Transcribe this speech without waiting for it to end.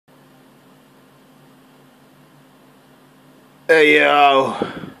Hey yo,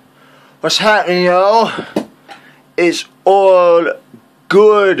 what's happening yo? It's all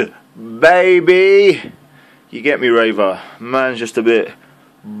good, baby. You get me, Raver? Man's just a bit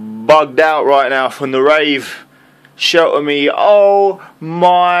bugged out right now from the rave. Shelter me, oh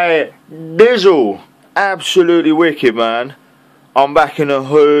my dizzle. Absolutely wicked, man. I'm back in the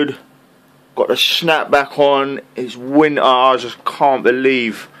hood. Got the snapback on. It's winter. I just can't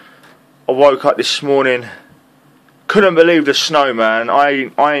believe I woke up this morning. Couldn't believe the snow, man. I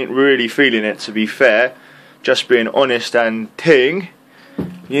ain't really feeling it, to be fair. Just being honest and ting.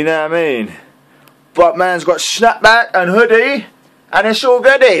 You know what I mean? But man's got snapback and hoodie, and it's all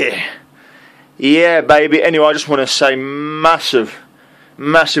goody. Yeah, baby. Anyway, I just want to say massive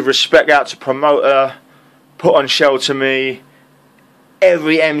respect out to promoter. Put on Shelter Me.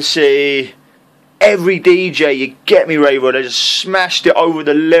 Every MCEE. Every DJ. You get me, Rave? They just smashed it over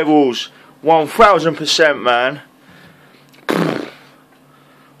the levels. 1000%, man.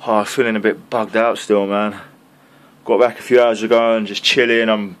 Oh, I'm feeling a bit bugged out still, man. Got back a few hours ago and just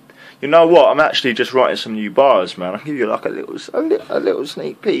chilling. You know what? I'm actually just writing some new bars, man. I'll give you like a little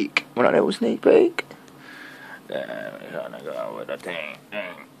sneak peek. Want a little sneak peek? Yeah, we're gonna go with the thing.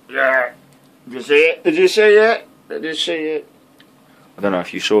 Yeah. Did you see it? Did you see it? Did you see it? I don't know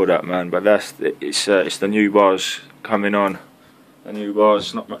if you saw that, man, but it's the new bars coming on. The new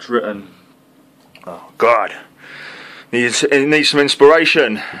bars, not much written. Oh God. It needs some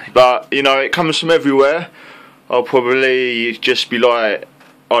inspiration, but you know it comes from everywhere. I'll probably just be like,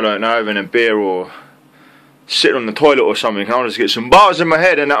 I don't know, having a beer or sitting on the toilet or something. I'll just get some bars in my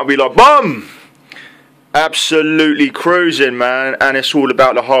head and that'll be like, boom! Absolutely cruising, man. And it's all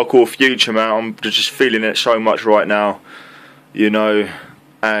about the hardcore future, man. I'm just feeling it so much right now, you know.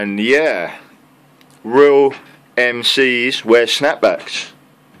 And yeah, real MCs wear snapbacks.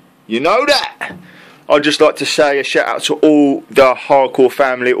 You know that. I'd just like to say a shout out to all the hardcore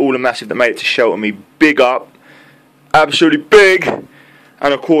family, all the massive that made it to Shelter Me. Big up, absolutely big.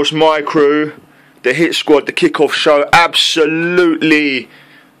 And of course my crew, the Hit Squad, the kickoff show, absolutely.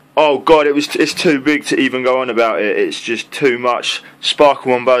 Oh God, it's too big to even go on about it. It's just too much.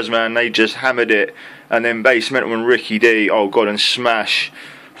 Sparkle and Buzz, man, they just hammered it. And then Basemental and Ricky D, oh God, and Smash.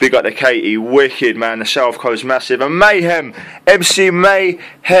 Big up to Katie, wicked, man. The South Coast massive. And Mayhem, MC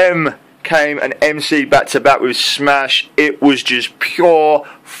Mayhem came and MC back to back with Smash. It was just pure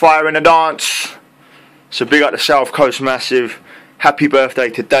fire in the dance. So big up the South Coast massive. Happy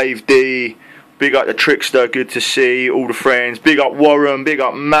birthday to Dave D. Big up the Trickster, good to see all the friends. Big up Warren, big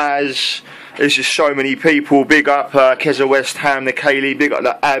up Maz. There's just so many people. Big up Keza West Ham, the Kaylee. Big up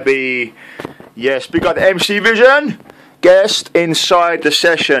the Abby. Yes, big up the MC Vision. Guest inside the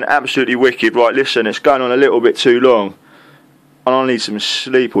session. Absolutely wicked. Right, listen, it's going on a little bit too long. I need some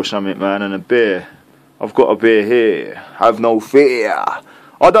sleep or something, man, and a beer. I've got a beer here. Have no fear.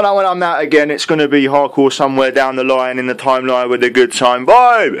 I don't know when I'm out again. It's going to be hardcore somewhere down the line in the timeline with a good time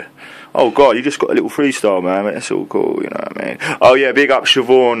vibe. Oh God, you just got a little freestyle, man. That's all cool, you know what I mean? Oh yeah, big up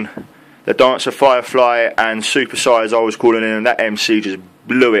Siobhan, the Dancer Firefly, and Super Size I was calling in, and that MC just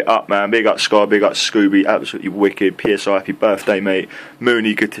blew it up, man. Big up Scar, big up Scooby, absolutely wicked. PSI, happy birthday, mate.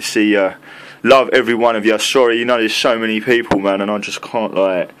 Mooney, good to see ya. Love every one of you. Sorry, you know there's so many people, man, and I just can't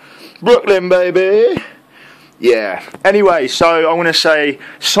like Brooklyn, baby. Yeah. Anyway, so I want to say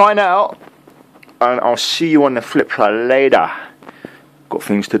sign out, and I'll see you on the flip side later. Got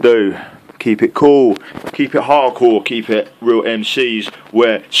things to do. Keep it cool. Keep it hardcore. Keep it real MCs.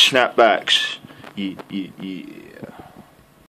 Wear snapbacks. Yeah.